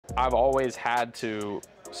I've always had to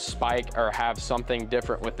spike or have something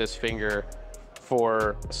different with this finger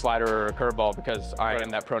for a slider or a curveball because I am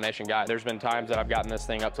that pronation guy. There's been times that I've gotten this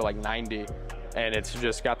thing up to like 90 and it's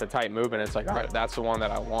just got the tight movement. It's like, all right, that's the one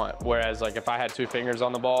that I want. Whereas like if I had two fingers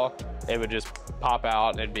on the ball, it would just pop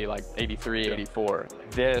out and it'd be like 83, 84.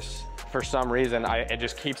 This, for some reason, it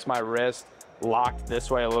just keeps my wrist locked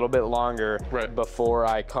this way a little bit longer before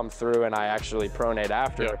I come through and I actually pronate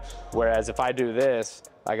after. Whereas if I do this,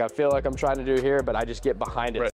 like I feel like I'm trying to do here, but I just get behind it.